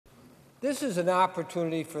This is an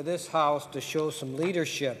opportunity for this House to show some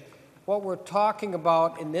leadership. What we're talking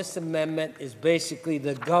about in this amendment is basically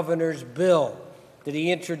the governor's bill that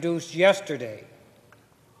he introduced yesterday,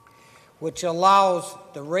 which allows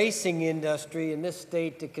the racing industry in this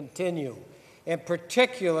state to continue. In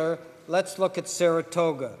particular, let's look at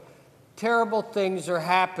Saratoga. Terrible things are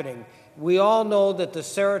happening. We all know that the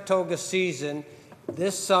Saratoga season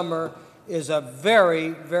this summer is a very,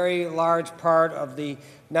 very large part of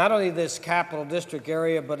not only this Capital District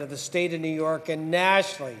area, but of the state of New York and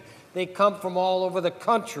nationally. They come from all over the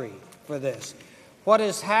country for this. What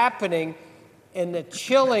is happening and the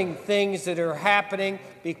chilling things that are happening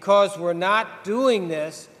because we're not doing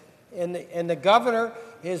this, and the governor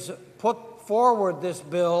has put forward this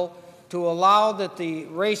bill to allow that the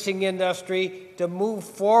racing industry to move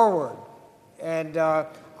forward. And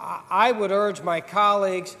I would urge my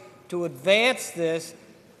colleagues to advance this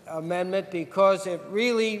amendment because it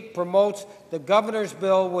really promotes the governor's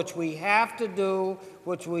bill, which we have to do,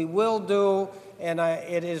 which we will do, and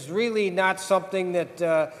it is really not something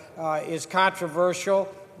that is controversial.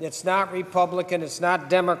 It's not Republican, it's not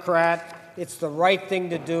Democrat, it's the right thing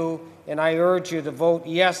to do, and I urge you to vote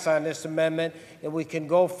yes on this amendment, and we can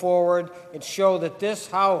go forward and show that this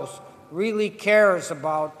House really cares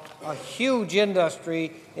about a huge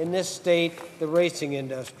industry in this state, the racing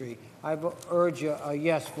industry. I urge you a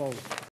yes vote.